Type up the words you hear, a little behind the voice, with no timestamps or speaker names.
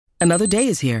Another day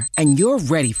is here, and you're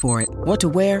ready for it. What to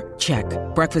wear? Check.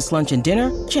 Breakfast, lunch, and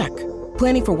dinner? Check.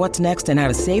 Planning for what's next and how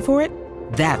to save for it?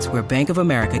 That's where Bank of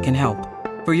America can help.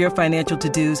 For your financial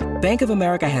to-dos, Bank of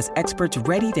America has experts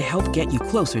ready to help get you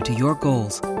closer to your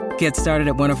goals. Get started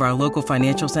at one of our local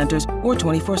financial centers or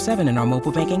 24/7 in our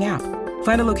mobile banking app.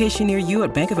 Find a location near you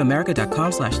at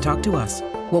bankofamerica.com/talktous.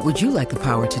 What would you like the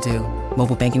power to do?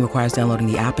 Mobile banking requires downloading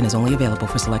the app and is only available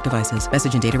for select devices.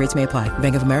 Message and data rates may apply.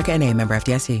 Bank of America N.A., member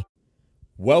FDIC.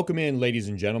 Welcome in, ladies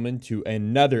and gentlemen, to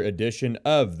another edition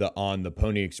of the On the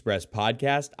Pony Express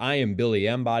podcast. I am Billy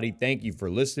Embody. Thank you for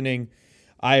listening.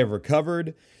 I have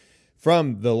recovered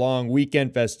from the long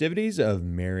weekend festivities of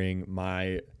marrying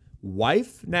my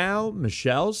wife now,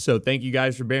 Michelle. So thank you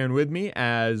guys for bearing with me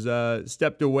as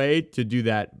stepped away to do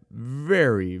that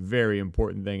very, very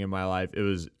important thing in my life. It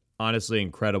was honestly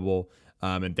incredible.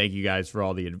 And thank you guys for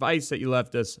all the advice that you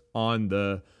left us on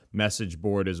the message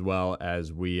board, as well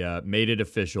as we made it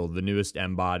official, the newest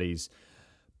M-Bodies.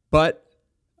 But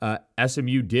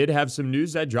SMU did have some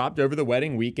news that dropped over the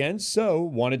wedding weekend, so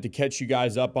wanted to catch you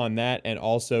guys up on that and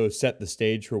also set the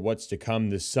stage for what's to come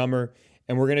this summer.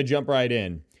 And we're going to jump right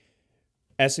in.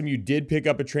 SMU did pick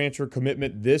up a transfer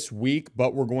commitment this week,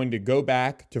 but we're going to go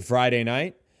back to Friday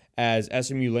night as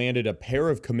SMU landed a pair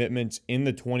of commitments in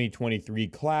the 2023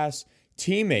 class.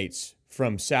 Teammates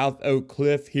from South Oak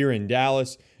Cliff here in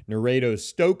Dallas, Narado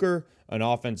Stoker, an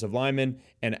offensive lineman,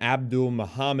 and Abdul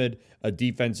Muhammad, a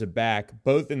defensive back,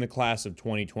 both in the class of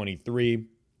 2023,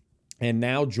 and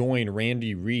now join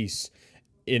Randy Reese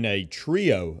in a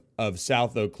trio of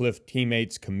South Oak Cliff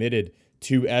teammates committed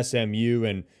to SMU.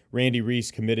 And Randy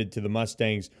Reese committed to the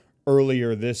Mustangs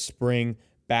earlier this spring,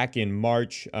 back in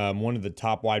March. One of the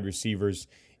top wide receivers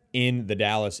in the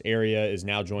Dallas area is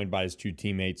now joined by his two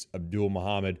teammates, Abdul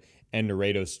Muhammad and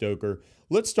Narado Stoker.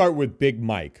 Let's start with Big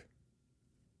Mike.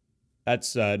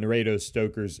 That's Narado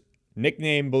Stoker's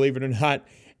nickname, believe it or not.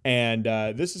 And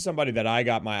this is somebody that I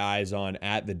got my eyes on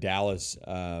at the Dallas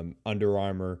Under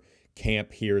Armour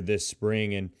camp here this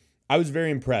spring. And I was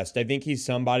very impressed. I think he's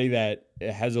somebody that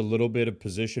has a little bit of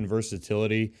position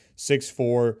versatility,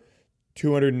 6'4",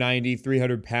 290,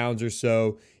 300 pounds or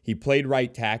so. He played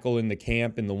right tackle in the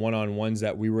camp in the one-on-ones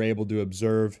that we were able to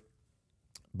observe.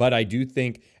 But I do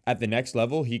think at the next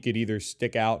level, he could either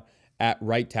stick out at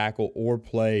right tackle or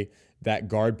play that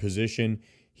guard position.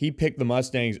 He picked the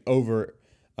Mustangs over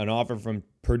an offer from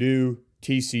Purdue,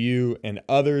 TCU, and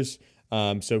others.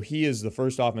 So he is the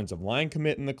first offensive line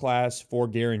commit in the class for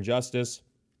Garin Justice.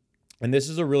 And this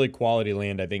is a really quality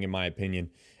land, I think, in my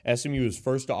opinion. SMU was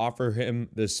first to offer him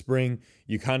this spring.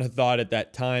 You kind of thought at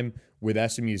that time, with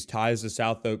SMU's ties to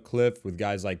South Oak Cliff, with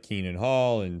guys like Keenan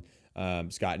Hall and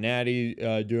Scott Natty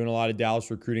doing a lot of Dallas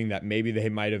recruiting, that maybe they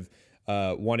might have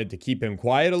wanted to keep him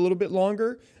quiet a little bit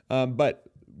longer. But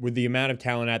with the amount of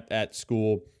talent at that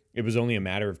school, it was only a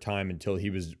matter of time until he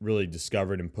was really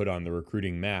discovered and put on the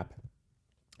recruiting map.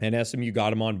 And SMU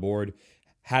got him on board,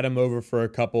 had him over for a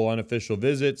couple unofficial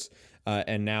visits,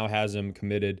 and now has him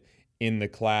committed in the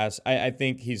class. I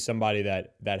think he's somebody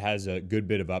that has a good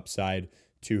bit of upside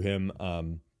to him.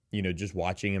 Just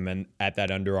watching him at that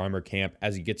Under Armour camp,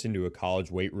 as he gets into a college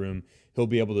weight room, he'll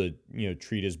be able to,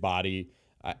 treat his body,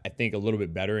 I think, a little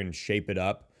bit better and shape it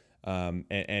up.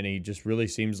 And he just really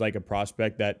seems like a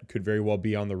prospect that could very well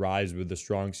be on the rise with a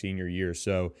strong senior year.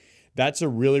 So that's a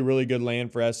really, really good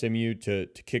land for SMU to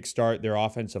kickstart their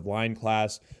offensive line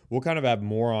class. We'll kind of have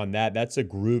more on that. That's a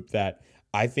group that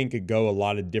I think could go a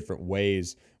lot of different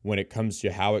ways when it comes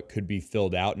to how it could be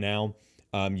filled out now.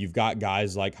 You've got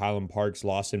guys like Highland Park's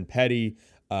Lawson Petty,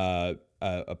 a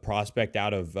prospect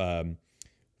out of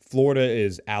Florida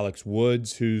is Alex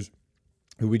Woods, who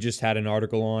we just had an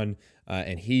article on,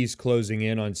 and he's closing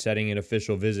in on setting an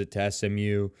official visit to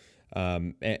SMU.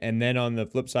 And then on the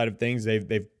flip side of things,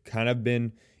 they've kind of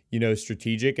been,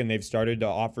 strategic, and they've started to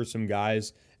offer some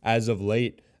guys as of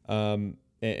late and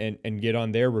get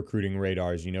on their recruiting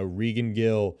radars. Regan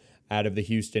Gill out of the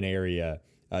Houston area,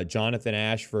 Jonathan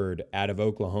Ashford out of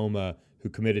Oklahoma, who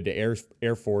committed to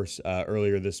Air Force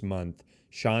earlier this month,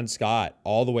 Sean Scott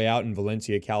all the way out in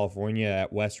Valencia, California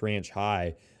at West Ranch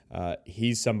High.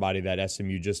 He's somebody that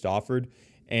SMU just offered.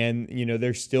 And,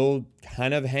 they're still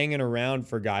kind of hanging around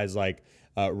for guys like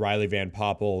Riley Van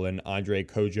Poppel and Andre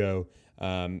Kojo,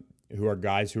 who are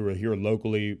guys who are here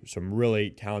locally, some really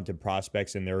talented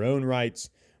prospects in their own rights.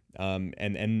 And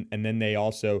then they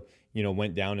also,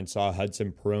 went down and saw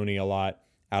Hudson Peroni a lot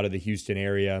out of the Houston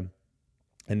area.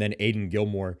 And then Aiden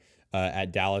Gilmore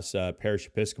at Dallas Parish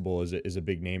Episcopal is a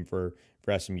big name for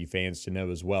SMU fans to know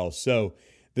as well. So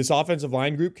This offensive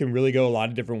line group can really go a lot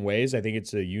of different ways. I think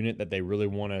it's a unit that they really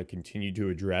want to continue to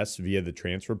address via the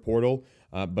transfer portal.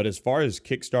 But as far as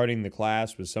kickstarting the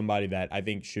class with somebody that I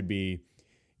think should be,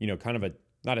 kind of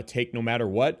not a take no matter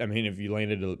what. I mean, if you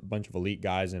landed a bunch of elite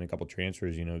guys and a couple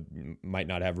transfers, you might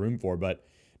not have room for. But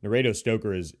Laredo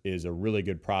Stoker is a really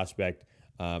good prospect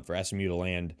for SMU to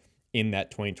land in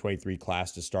that 2023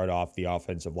 class to start off the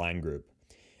offensive line group.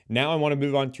 Now I want to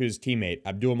move on to his teammate,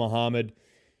 Abdul Muhammad.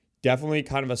 Definitely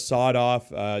kind of a sawed-off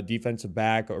defensive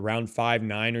back, around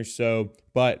 5'9" or so,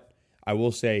 but I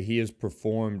will say he has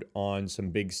performed on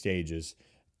some big stages.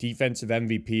 Defensive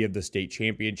MVP of the state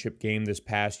championship game this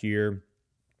past year,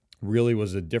 really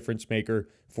was a difference maker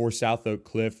for South Oak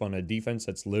Cliff on a defense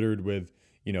that's littered with,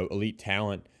 elite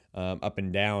talent up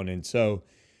and down. And so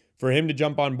for him to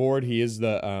jump on board, he is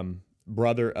the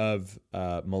brother of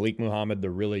Malik Muhammad,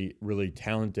 the really, really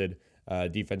talented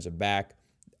defensive back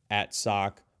at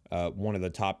SOC. One of the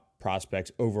top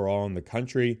prospects overall in the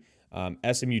country.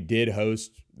 SMU did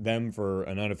host them for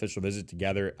an unofficial visit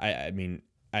together. I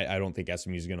don't think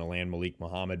SMU is going to land Malik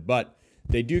Muhammad, but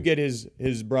they do get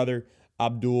his brother,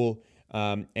 Abdul,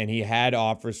 and he had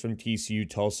offers from TCU,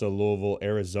 Tulsa, Louisville,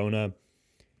 Arizona.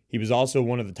 He was also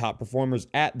one of the top performers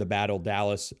at the Battle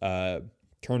Dallas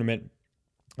tournament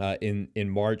in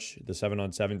March, the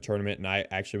 7-on-7 tournament, and I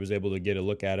actually was able to get a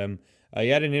look at him. He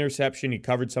had an interception. He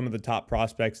covered some of the top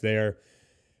prospects there.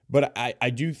 But I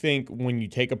do think when you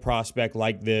take a prospect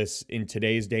like this in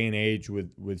today's day and age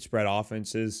with spread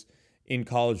offenses in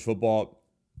college football,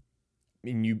 I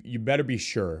mean, you better be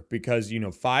sure because,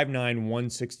 5'9",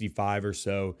 165 or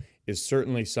so is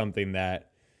certainly something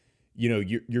that,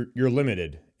 you're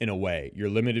limited in a way. You're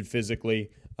limited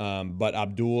physically, but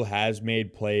Abdul has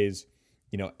made plays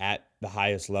at the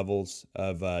highest levels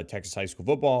of Texas high school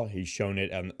football. He's shown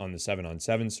it on the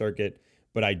 7-on-7 circuit.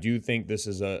 But I do think this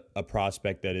is a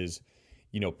prospect that is,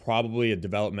 probably a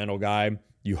developmental guy.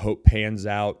 You hope pans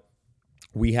out.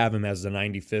 We have him as the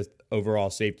 95th overall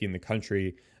safety in the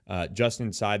country, just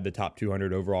inside the top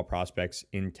 200 overall prospects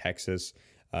in Texas.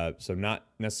 So not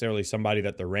necessarily somebody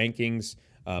that the rankings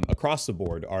across the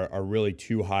board are really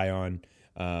too high on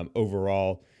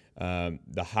overall.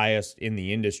 The highest in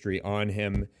the industry on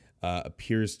him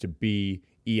appears to be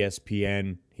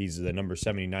ESPN. He's the number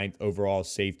 79th overall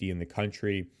safety in the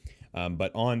country.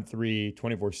 But on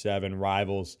 24/7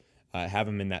 rivals have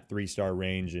him in that 3-star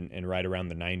range and right around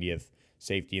the 90th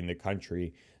safety in the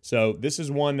country. So this is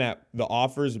one that the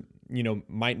offers,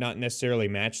 might not necessarily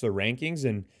match the rankings,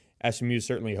 and SMU is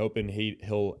certainly hoping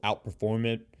he'll outperform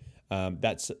it.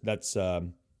 That's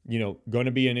going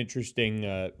to be an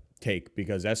interesting take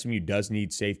because SMU does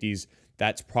need safeties.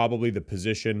 That's probably the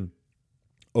position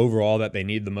overall that they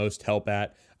need the most help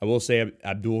at. I will say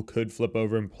Abdul could flip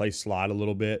over and play slot a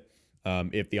little bit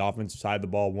if the offensive side of the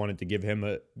ball wanted to give him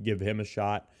a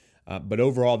shot. But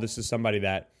overall, this is somebody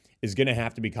that is going to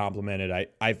have to be complemented,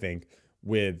 I think,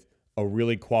 with a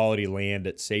really quality land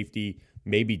at safety,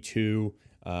 maybe two,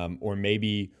 or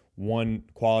maybe one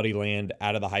quality land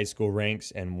out of the high school ranks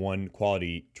and one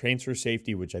quality transfer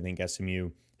safety, which I think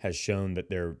SMU has shown that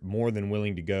they're more than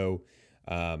willing to go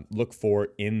look for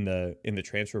in the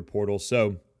transfer portal.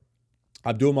 So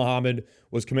Abdul Muhammad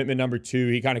was commitment number 2.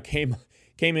 He kind of came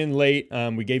in late.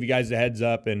 We gave you guys the heads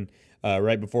up, and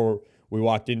right before we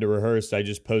walked into rehearse, I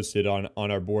just posted on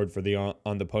our board for the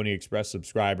On the Pony Express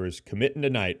subscribers, committing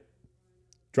tonight.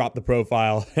 Drop the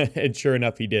profile, and sure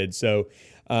enough, he did. So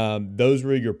those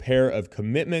were your pair of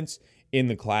commitments in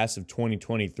the class of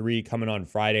 2023 coming on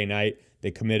Friday night.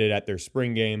 They committed at their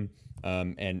spring game,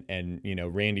 and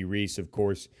Randy Reese, of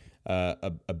course,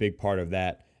 a big part of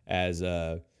that as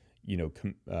one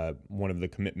of the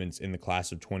commitments in the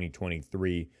class of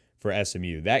 2023 for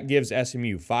SMU. That gives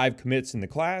SMU 5 commits in the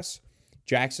class.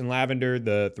 Jackson Lavender,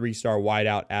 the 3-star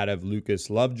wideout out of Lucas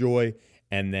Lovejoy,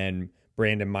 and then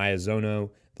Brandon Mayazono,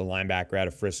 the linebacker out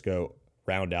of Frisco,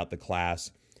 round out the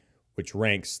class, which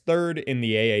ranks 3rd in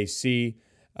the AAC,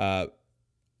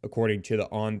 according to the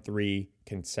On3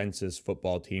 consensus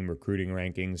football team recruiting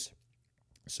rankings.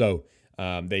 So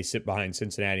they sit behind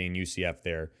Cincinnati and UCF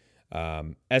there.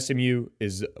 SMU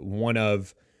is one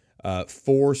of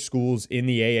 4 schools in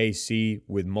the AAC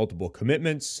with multiple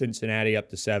commitments. Cincinnati up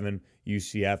to 7,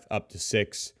 UCF up to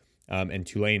 6, and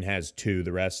Tulane has 2.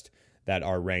 The rest that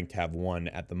are ranked have 1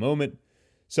 at the moment.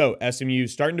 So SMU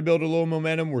starting to build a little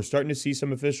momentum. We're starting to see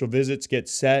some official visits get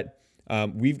set.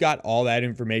 We've got all that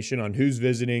information on who's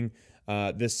visiting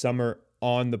this summer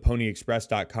on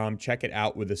theponyexpress.com. Check it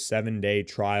out with a 7-day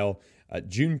trial.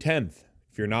 June 10th.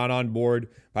 If you're not on board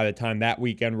by the time that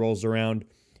weekend rolls around,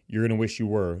 you're going to wish you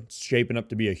were. It's shaping up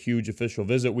to be a huge official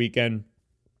visit weekend.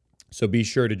 So be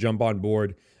sure to jump on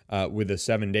board with a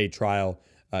 7-day trial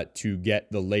to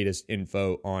get the latest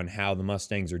info on how the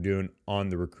Mustangs are doing on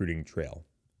the recruiting trail.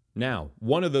 Now,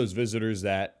 one of those visitors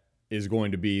that is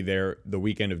going to be there the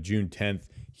weekend of June 10th,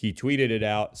 he tweeted it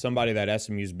out, somebody that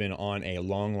SMU's been on a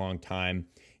long, long time,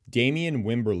 Damian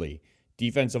Wimberly,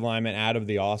 defensive lineman out of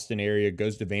the Austin area,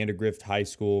 goes to Vandergrift High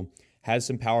School, has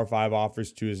some Power 5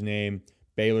 offers to his name,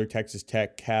 Baylor, Texas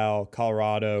Tech, Cal,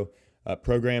 Colorado,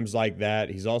 programs like that.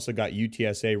 He's also got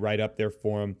UTSA right up there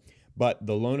for him. But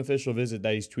the lone official visit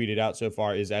that he's tweeted out so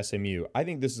far is SMU. I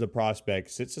think this is a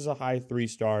prospect, sits as a high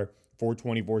 3-star,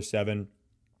 424/7,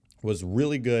 was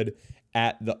really good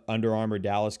at the Under Armour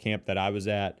Dallas camp that I was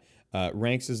at.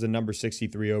 Ranks as the number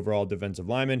 63 overall defensive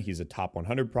lineman. He's a top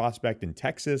 100 prospect in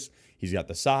Texas. He's got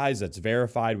the size that's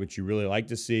verified, which you really like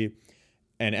to see.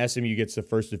 And SMU gets the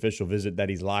first official visit that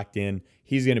he's locked in.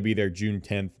 He's going to be there June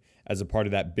 10th as a part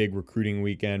of that big recruiting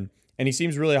weekend. And he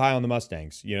seems really high on the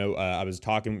Mustangs. I was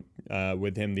talking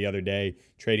with him the other day,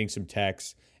 trading some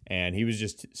texts, and he was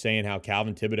just saying how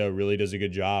Calvin Thibodeau really does a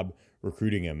good job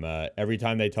recruiting him. Every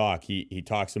time they talk, he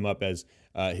talks him up as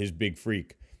his big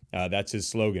freak. That's his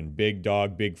slogan, big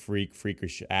dog, big freak,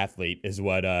 freakish athlete is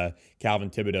what Calvin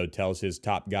Thibodeau tells his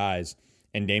top guys.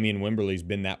 And Damian Wimberly's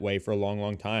been that way for a long,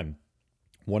 long time.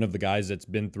 One of the guys that's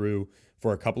been through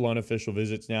for a couple unofficial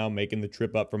visits now, making the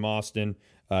trip up from Austin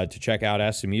to check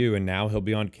out SMU, and now he'll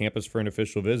be on campus for an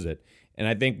official visit. And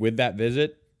I think with that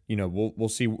visit, we'll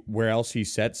see where else he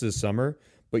sets this summer.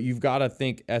 But you've got to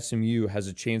think SMU has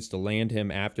a chance to land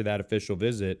him after that official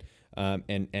visit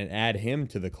and add him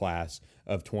to the class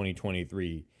of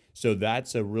 2023. So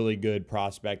that's a really good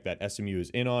prospect that SMU is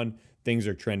in on. Things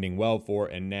are trending well for,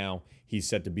 and now he's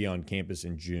set to be on campus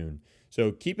in June.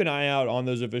 So keep an eye out on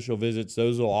those official visits.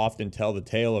 Those will often tell the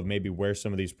tale of maybe where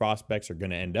some of these prospects are going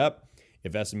to end up.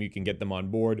 If SMU can get them on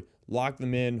board, lock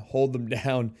them in, hold them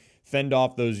down, fend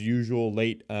off those usual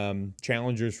late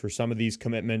challengers for some of these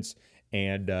commitments,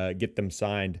 and get them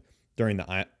signed during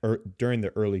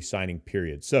the early signing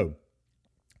period. So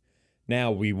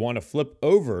now we want to flip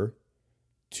over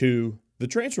to the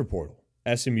transfer portal.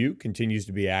 SMU continues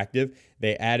to be active.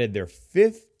 They added their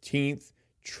 15th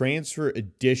transfer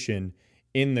edition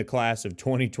in the class of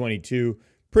 2022.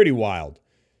 Pretty wild.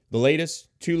 The latest,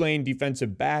 Tulane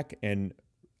defensive back and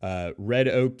Red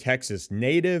Oak, Texas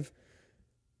native,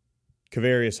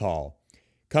 Kavarius Hall.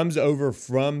 Comes over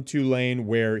from Tulane,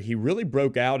 where he really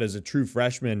broke out as a true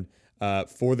freshman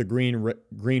for the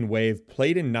Green Wave,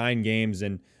 played in 9 games,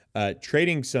 and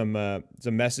trading some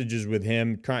messages with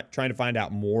him, trying to find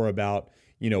out more about,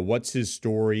 what's his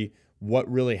story,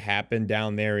 what really happened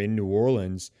down there in New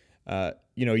Orleans.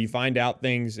 You find out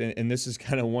things, and this is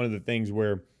kind of one of the things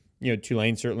where,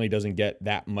 Tulane certainly doesn't get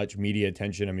that much media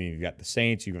attention. I mean, you've got the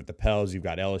Saints, you've got the Pels, you've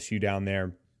got LSU down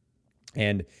there.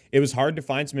 And it was hard to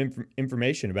find some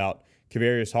information about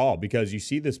Kavarius Hall because you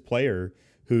see this player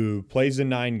who plays in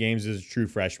 9 games as a true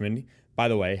freshman. By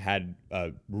the way, had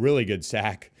a really good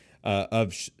sack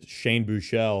of Shane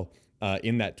Buechele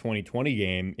in that 2020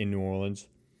 game in New Orleans.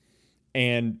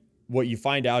 And what you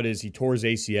find out is he tore his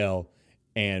ACL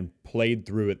and played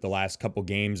through it the last couple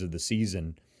games of the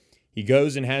season. He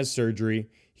goes and has surgery.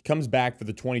 He comes back for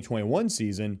the 2021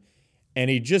 season, and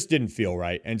he just didn't feel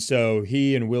right. And so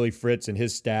he and Willie Fritz and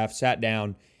his staff sat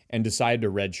down and decided to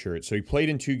redshirt. So he played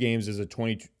in 2 games in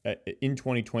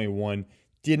 2021,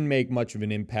 didn't make much of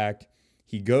an impact.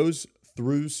 He goes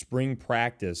through spring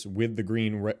practice with the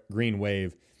Green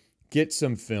Wave, gets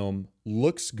some film,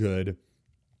 looks good,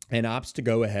 and opts to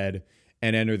go ahead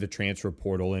and enter the transfer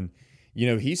portal. And,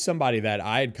 he's somebody that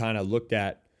I had kind of looked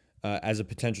at as a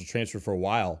potential transfer for a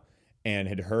while and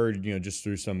had heard, just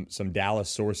through some Dallas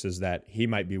sources that he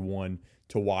might be one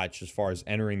to watch as far as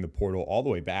entering the portal all the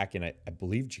way back in, I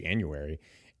believe, January.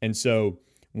 And so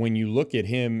when you look at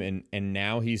him and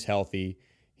now he's healthy,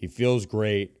 he feels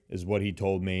great is what he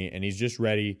told me, and he's just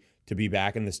ready to be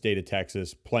back in the state of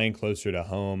Texas, playing closer to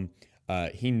home.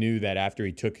 He knew that after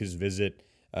he took his visit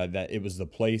that it was the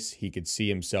place he could see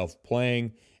himself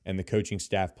playing, and the coaching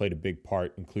staff played a big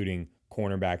part, including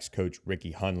cornerbacks coach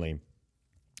Ricky Hunley.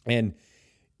 And,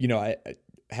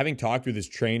 having talked with his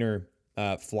trainer,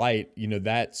 Flight,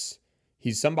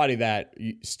 he's somebody that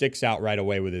sticks out right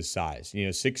away with his size.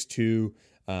 6'2",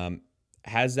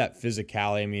 has that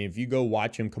physicality. I mean, if you go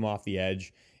watch him come off the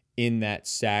edge in that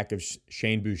sack of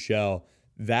Shane Buechele,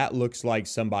 that looks like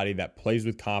somebody that plays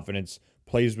with confidence,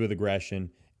 plays with aggression,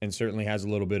 and certainly has a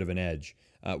little bit of an edge,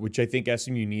 which I think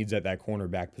SMU needs at that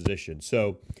cornerback position.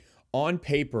 So on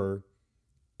paper,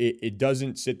 it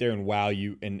doesn't sit there and wow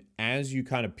you. And as you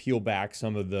kind of peel back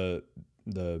some of the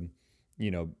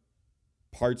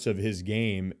parts of his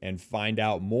game and find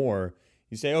out more,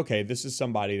 you say, okay, this is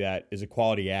somebody that is a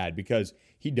quality add, because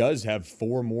he does have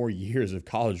 4 more years of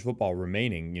college football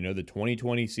remaining. The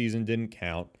 2020 season didn't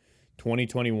count.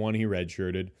 2021 he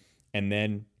redshirted, and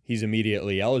then he's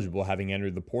immediately eligible, having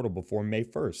entered the portal before May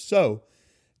 1st. So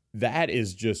that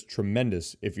is just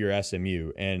tremendous if you're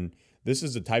SMU. And this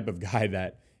is the type of guy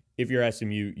that if you're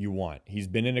SMU, you want. He's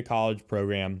been in a college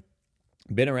program,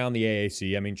 been around the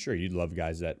AAC. I mean, sure, you'd love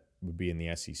guys that would be in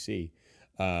the SEC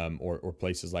or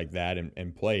places like that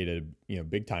and played at a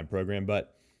big time program.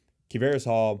 But Kavaris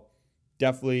Hall,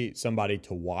 definitely somebody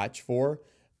to watch for.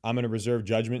 I'm going to reserve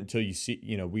judgment until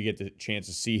we get the chance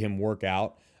to see him work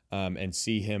out and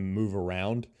see him move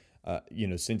around.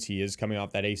 Since he is coming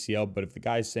off that ACL. But if the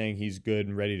guy's saying he's good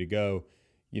and ready to go,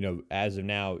 as of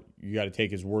now, you got to take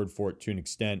his word for it to an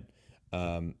extent,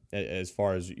 as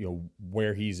far as,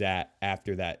 where he's at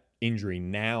after that injury,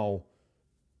 now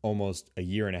almost a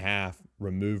year and a half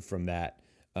removed from that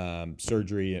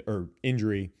surgery or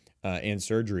injury and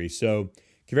surgery. So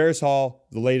Kavaris Hall,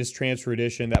 the latest transfer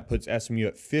edition, that puts SMU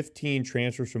at 15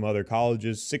 transfers from other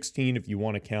colleges, 16 if you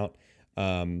want to count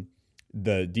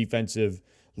the defensive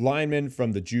lineman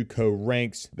from the JUCO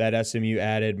ranks that SMU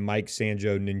added, Mike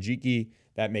Sanjo Njiki.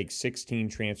 That makes 16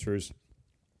 transfers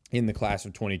in the class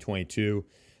of 2022.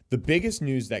 The biggest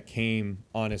news that came,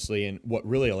 honestly, and what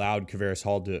really allowed Kavaris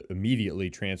Hall to immediately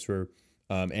transfer,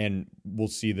 and we'll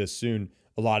see this soon,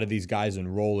 a lot of these guys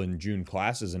enroll in June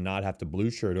classes and not have to blue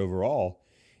shirt overall,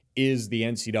 is the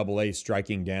NCAA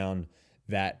striking down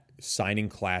that signing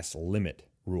class limit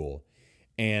rule.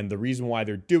 And the reason why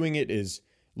they're doing it is,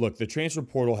 look, the transfer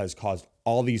portal has caused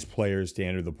all these players to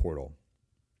enter the portal.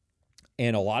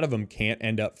 And a lot of them can't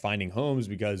end up finding homes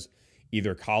because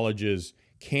either colleges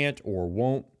can't or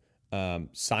won't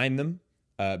sign them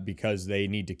because they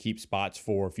need to keep spots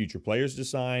for future players to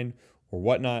sign or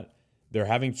whatnot. They're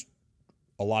having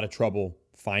a lot of trouble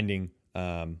finding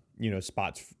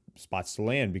spots to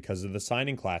land because of the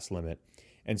signing class limit.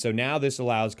 And so now this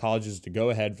allows colleges to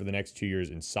go ahead for the next 2 years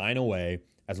and sign away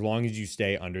as long as you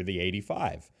stay under the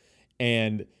 85.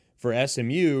 And for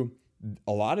SMU,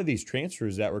 a lot of these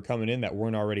transfers that were coming in that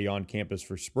weren't already on campus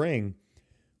for spring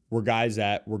were guys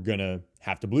that were going to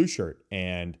have to blue shirt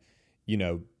and,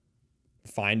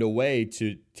 find a way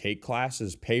to take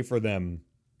classes, pay for them,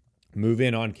 move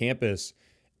in on campus,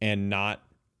 and not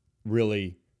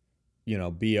really,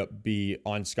 be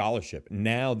on scholarship.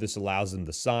 Now this allows them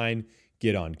to sign,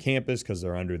 get on campus because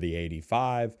they're under the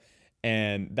 85.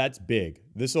 And that's big.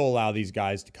 This will allow these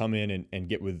guys to come in and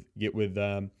get with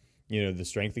the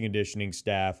strength and conditioning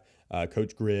staff,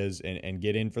 Coach Grizz, and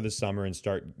get in for the summer and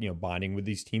start bonding with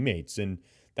these teammates. And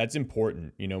that's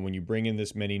important. When you bring in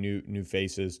this many new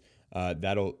faces,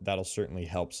 that'll certainly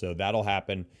help. So that'll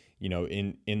happen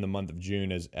in the month of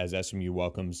June as SMU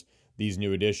welcomes these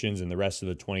new additions and the rest of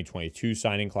the 2022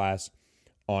 signing class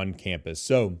on campus.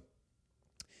 So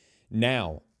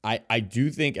now, I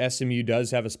do think SMU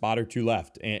does have a spot or two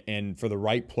left. And for the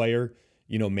right player,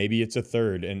 maybe it's a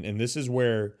third. And this is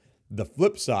where the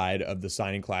flip side of the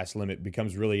signing class limit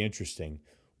becomes really interesting.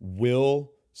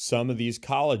 Will some of these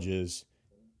colleges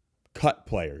cut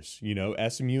players,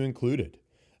 SMU included?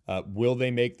 Will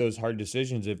they make those hard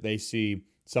decisions if they see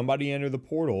somebody enter the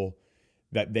portal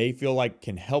that they feel like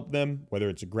can help them, whether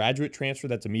it's a graduate transfer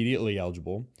that's immediately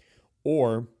eligible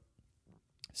or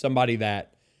somebody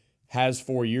that has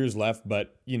 4 years left,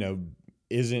 but,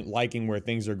 isn't liking where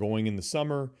things are going in the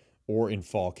summer or in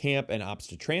fall camp and opts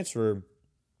to transfer,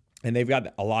 and they've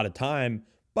got a lot of time,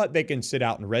 but they can sit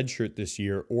out and redshirt this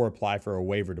year or apply for a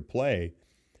waiver to play.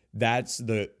 That's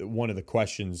one of the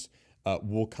questions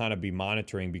we'll kind of be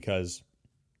monitoring because,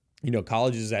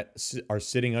 colleges that are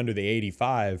sitting under the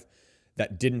 85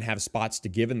 that didn't have spots to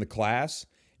give in the class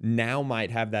now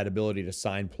might have that ability to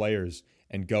sign players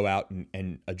and go out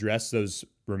and address those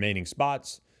remaining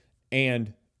spots.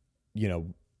 And,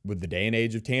 with the day and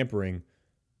age of tampering,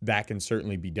 that can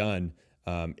certainly be done.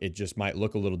 It just might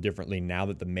look a little differently now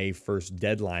that the May 1st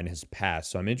deadline has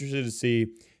passed. So I'm interested to see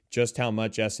just how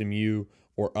much SMU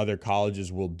or other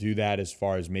colleges will do that as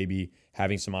far as maybe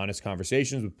having some honest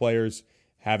conversations with players,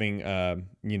 having,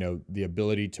 the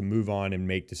ability to move on and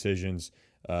make decisions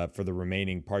for the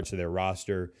remaining parts of their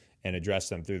roster and address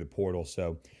them through the portal.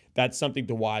 So that's something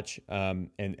to watch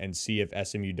and see if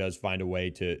SMU does find a way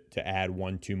to add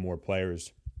 1-2 more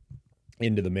players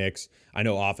into the mix. I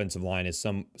know offensive line is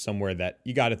somewhere that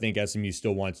you got to think SMU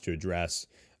still wants to address.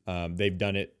 They've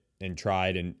done it and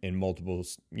tried in multiple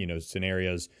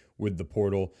scenarios with the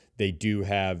portal. They do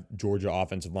have Georgia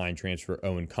offensive line transfer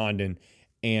Owen Condon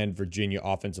and Virginia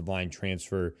offensive line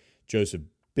transfer Joseph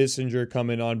Bissinger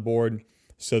coming on board.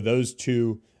 So those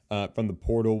two from the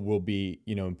portal will be,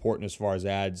 important as far as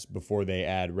adds before they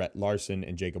add Rhett Larson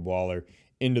and Jacob Waller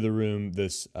into the room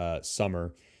this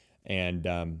summer. And,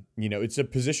 it's a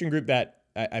position group that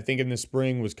I think in the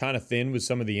spring was kind of thin with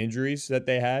some of the injuries that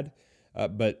they had.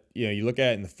 But, you look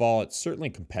at it in the fall, it's certainly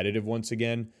competitive once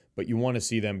again, but you want to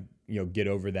see them, get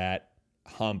over that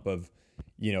hump of,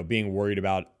 being worried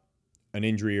about an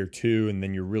injury or two, and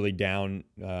then you're really down,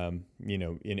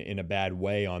 in a bad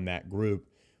way on that group.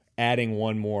 Adding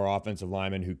one more offensive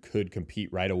lineman who could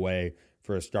compete right away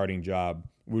for a starting job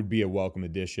would be a welcome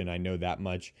addition. I know that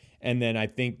much. And then I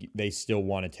think they still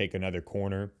want to take another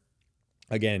corner.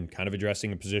 Again, kind of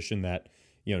addressing a position that,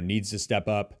 needs to step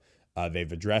up.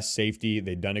 They've addressed safety.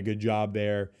 They've done a good job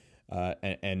there.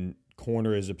 And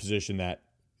corner is a position that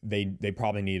they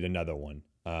probably need another one.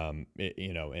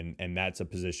 And that's a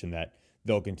position that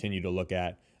they'll continue to look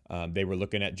at. They were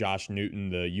looking at Josh Newton,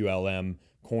 the ULM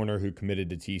corner who committed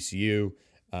to TCU,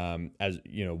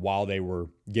 while they were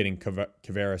getting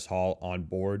Kavaris Hall on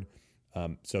board.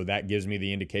 So that gives me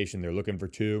the indication they're looking for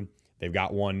two. They've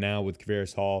got one now with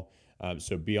Kavaris Hall.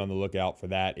 So be on the lookout for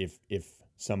that if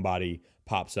somebody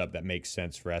pops up that makes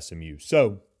sense for SMU.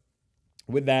 So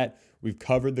with that, we've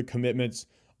covered the commitments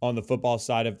on the football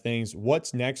side of things.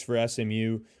 What's next for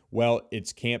SMU? Well,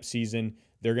 it's camp season.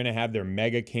 They're going to have their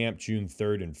mega camp June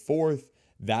 3rd and 4th.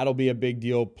 That'll be a big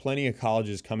deal. Plenty of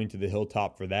colleges coming to the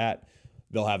Hilltop for that.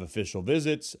 They'll have official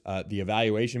visits. The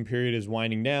evaluation period is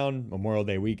winding down. Memorial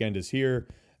Day weekend is here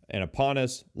and upon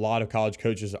us. A lot of college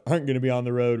coaches aren't going to be on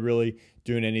the road really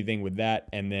doing anything with that.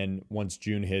 And then once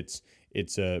June hits,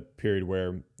 it's a period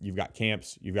where you've got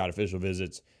camps, you've got official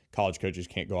visits. College coaches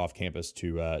can't go off campus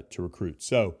to recruit.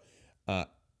 So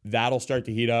that'll start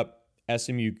to heat up.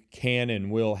 SMU can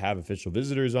and will have official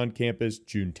visitors on campus.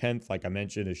 June 10th, like I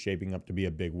mentioned, is shaping up to be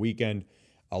a big weekend.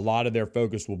 A lot of their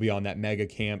focus will be on that mega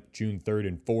camp June 3rd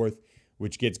and 4th,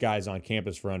 which gets guys on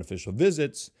campus for unofficial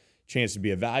visits, chance to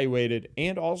be evaluated,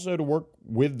 and also to work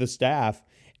with the staff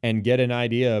and get an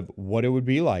idea of what it would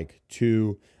be like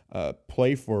to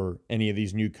play for any of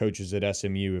these new coaches at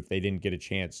SMU if they didn't get a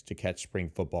chance to catch spring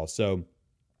football. So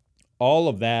all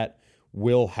of that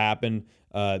will happen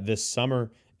this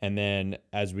summer. And then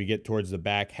as we get towards the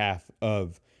back half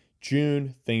of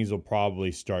June, things will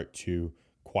probably start to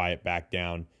quiet back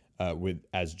down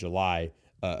as July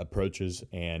approaches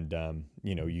and,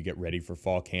 you get ready for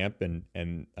fall camp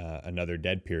and another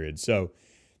dead period. So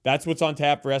that's what's on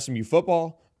tap for SMU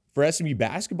football. For SMU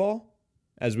basketball,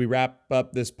 as we wrap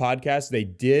up this podcast, they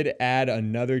did add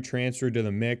another transfer to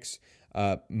the mix.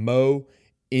 Mo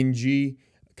Inji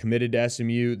committed to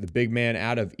SMU, the big man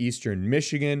out of Eastern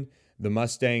Michigan. The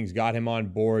Mustangs got him on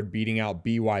board, beating out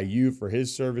BYU for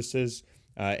his services.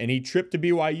 And he tripped to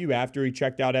BYU after he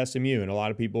checked out SMU, and a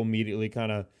lot of people immediately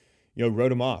kind of,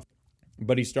 wrote him off.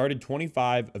 But he started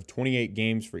 25 of 28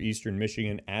 games for Eastern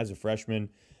Michigan as a freshman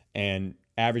and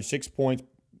averaged 6 points,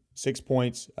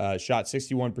 shot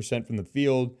 61% from the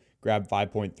field, grabbed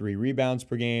 5.3 rebounds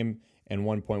per game and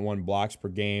 1.1 blocks per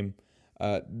game.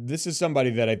 This is somebody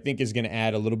that I think is going to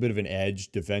add a little bit of an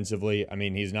edge defensively. I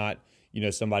mean, he's not,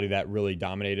 somebody that really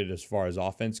dominated as far as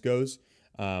offense goes.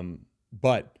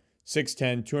 But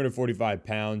 6'10", 245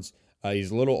 pounds. He's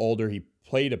a little older. He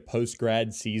played a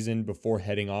post-grad season before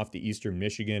heading off to Eastern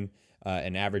Michigan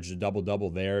and averaged a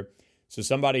double-double there. So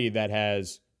somebody that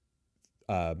has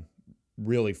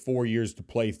really 4 years to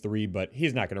play three, but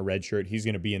he's not going to redshirt. He's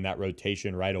going to be in that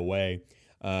rotation right away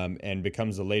and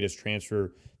becomes the latest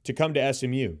transfer to come to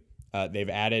SMU. They've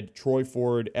added Troy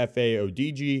Ford, F.A.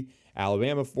 Odigi,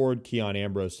 Alabama Ford, Keon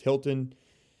Ambrose Hilton,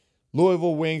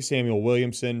 Louisville wing Samuel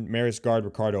Williamson, Marist guard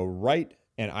Ricardo Wright,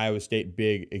 and Iowa State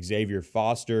big Xavier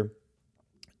Foster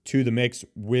to the mix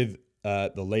with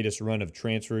the latest run of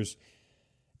transfers.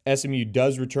 SMU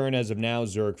does return as of now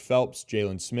Zurich Phelps,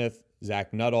 Jalen Smith,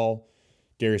 Zach Nuttall,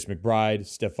 Darius McBride,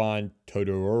 Stefan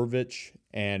Todorovic,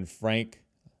 and Frank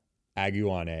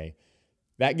Aguane.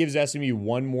 That gives SMU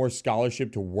one more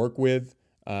scholarship to work with.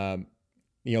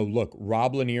 Look,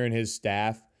 Rob Lanier and his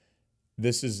staff,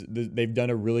 they've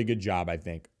done a really good job, I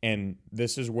think. And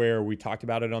this is where we talked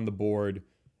about it on the board.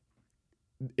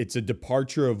 It's a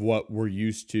departure of what we're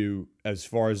used to as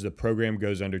far as the program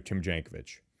goes under Tim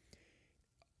Jankovich.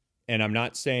 And I'm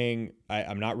not saying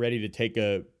I'm not ready to take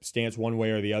a stance one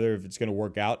way or the other if it's going to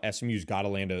work out. SMU's got to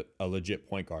land a legit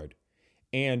point guard.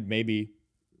 And maybe,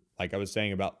 like I was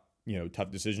saying about,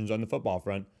 tough decisions on the football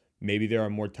front, maybe there are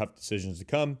more tough decisions to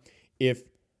come if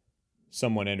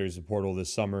someone enters the portal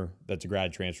this summer that's a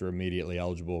grad transfer immediately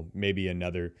eligible. Maybe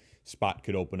another spot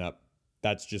could open up.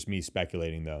 That's just me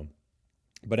speculating, though.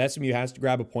 But SMU has to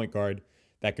grab a point guard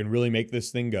that can really make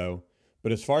this thing go.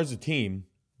 But as far as the team,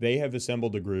 they have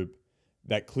assembled a group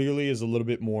that clearly is a little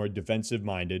bit more defensive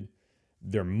minded.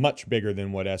 They're much bigger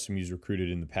than what SMU's recruited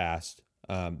in the past.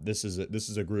 This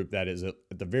is a group that is at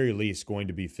the very least going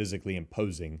to be physically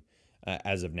imposing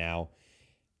as of now.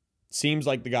 Seems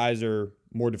like the guys are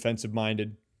more defensive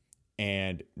minded,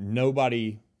 and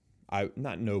FAODG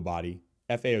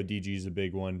is a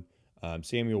big one.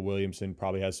 Samuel Williamson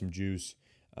probably has some juice.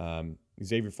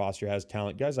 Xavier Foster has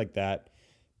talent. Guys like that.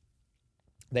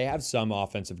 They have some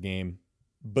offensive game,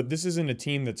 but this isn't a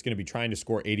team that's going to be trying to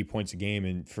score 80 points a game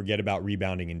and forget about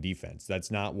rebounding and defense.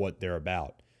 That's not what they're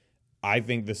about. I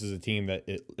think this is a team that,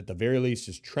 at the very least,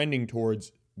 is trending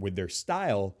towards, with their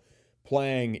style,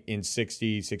 playing in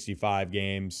 60, 65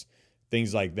 games,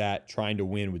 things like that, trying to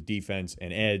win with defense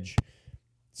and edge.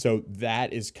 So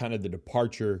that is kind of the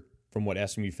departure from what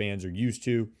SMU fans are used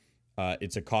to.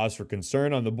 It's a cause for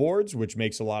concern on the boards, which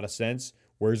makes a lot of sense.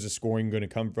 Where's the scoring going to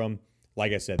come from?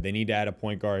 Like I said, they need to add a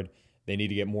point guard. They need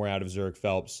to get more out of Zurich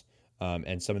Phelps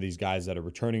and some of these guys that are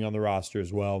returning on the roster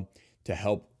as well to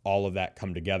help all of that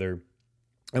come together.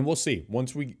 And we'll see.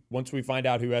 Once we find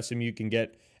out who SMU can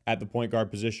get at the point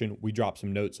guard position, we drop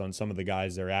some notes on some of the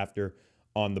guys they're after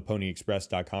on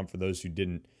theponyexpress.com for those who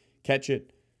didn't catch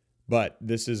it. But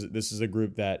this is a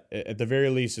group that, at the very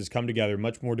least, has come together,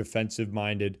 much more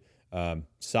defensive-minded.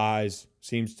 Size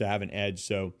seems to have an edge.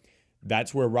 So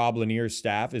that's where Rob Lanier's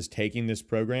staff is taking this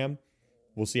program.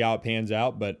 We'll see how it pans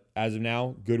out. But as of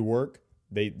now, good work.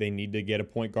 They need to get a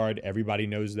point guard. Everybody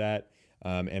knows that.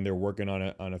 And they're working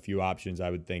on a few options, I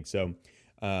would think. So,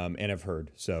 and I've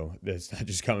heard. So that's not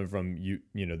just coming from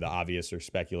the obvious or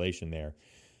speculation there.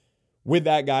 With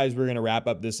that, guys, we're going to wrap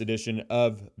up this edition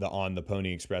of the On the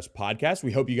Pony Express podcast.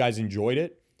 We hope you guys enjoyed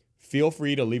it. Feel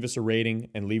free to leave us a rating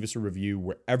and leave us a review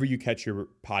wherever you catch your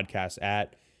podcast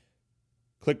at.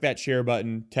 Click that share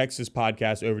button. Text this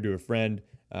podcast over to a friend.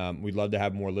 We'd love to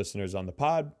have more listeners on the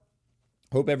pod.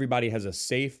 Hope everybody has a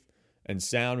safe and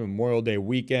sound Memorial Day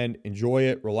weekend. Enjoy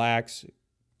it. Relax.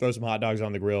 Throw some hot dogs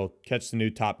on the grill. Catch the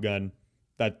new Top Gun.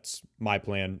 That's my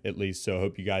plan, at least. So I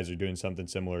hope you guys are doing something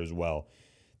similar as well.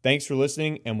 Thanks for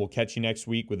listening, and we'll catch you next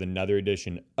week with another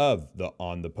edition of the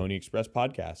On the Pony Express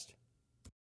podcast.